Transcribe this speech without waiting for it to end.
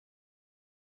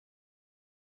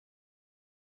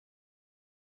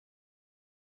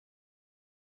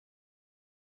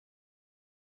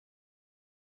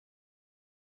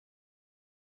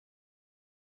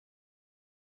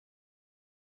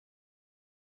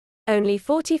Only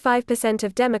 45%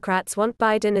 of Democrats want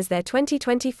Biden as their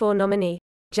 2024 nominee.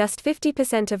 Just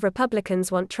 50% of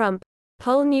Republicans want Trump.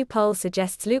 New poll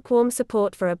suggests lukewarm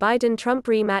support for a Biden-Trump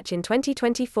rematch in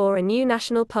 2024. A new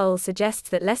national poll suggests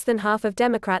that less than half of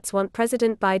Democrats want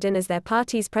President Biden as their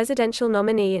party's presidential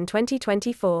nominee in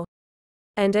 2024.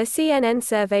 And a CNN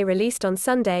survey released on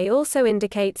Sunday also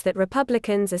indicates that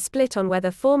Republicans are split on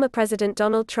whether former President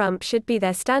Donald Trump should be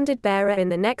their standard-bearer in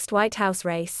the next White House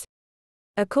race.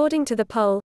 According to the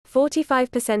poll,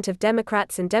 45% of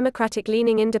Democrats and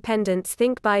Democratic-leaning independents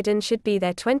think Biden should be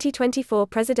their 2024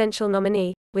 presidential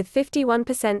nominee, with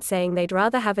 51% saying they'd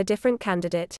rather have a different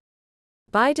candidate.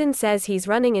 Biden says he's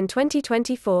running in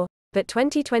 2024, but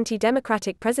 2020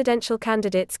 Democratic presidential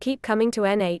candidates keep coming to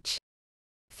NH.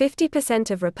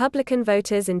 50% of Republican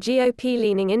voters and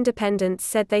GOP-leaning independents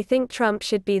said they think Trump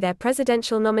should be their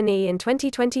presidential nominee in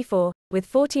 2024, with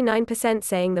 49%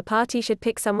 saying the party should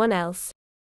pick someone else.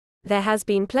 There has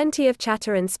been plenty of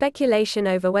chatter and speculation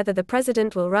over whether the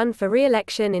president will run for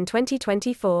re-election in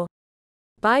 2024.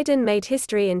 Biden made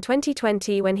history in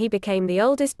 2020 when he became the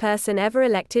oldest person ever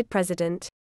elected president.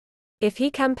 If he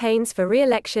campaigns for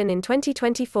re-election in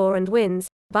 2024 and wins,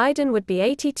 Biden would be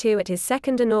 82 at his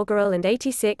second inaugural and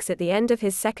 86 at the end of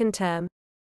his second term.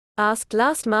 Asked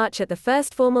last March at the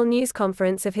first formal news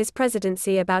conference of his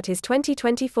presidency about his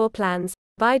 2024 plans,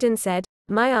 Biden said,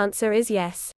 "My answer is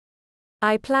yes.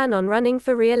 I plan on running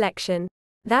for re-election.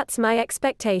 That's my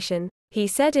expectation." He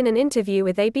said in an interview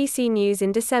with ABC News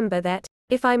in December that,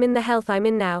 "If I'm in the health I'm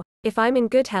in now, if I'm in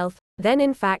good health, then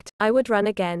in fact, I would run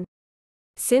again."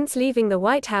 Since leaving the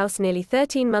White House nearly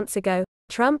 13 months ago,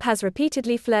 Trump has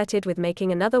repeatedly flirted with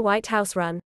making another White House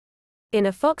run. In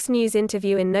a Fox News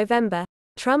interview in November,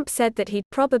 Trump said that he'd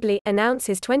probably announce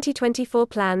his 2024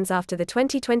 plans after the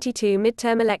 2022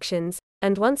 midterm elections,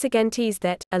 and once again teased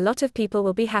that a lot of people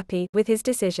will be happy with his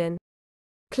decision.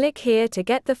 Click here to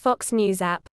get the Fox News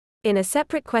app. In a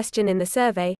separate question in the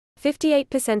survey,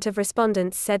 58% of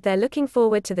respondents said they're looking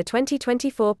forward to the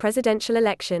 2024 presidential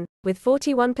election, with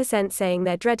 41% saying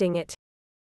they're dreading it.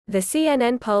 The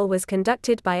CNN poll was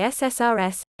conducted by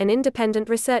SSRS, an independent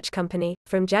research company,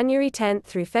 from January 10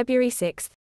 through February 6.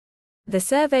 The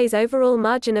survey's overall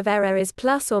margin of error is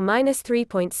plus or minus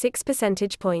 3.6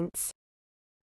 percentage points.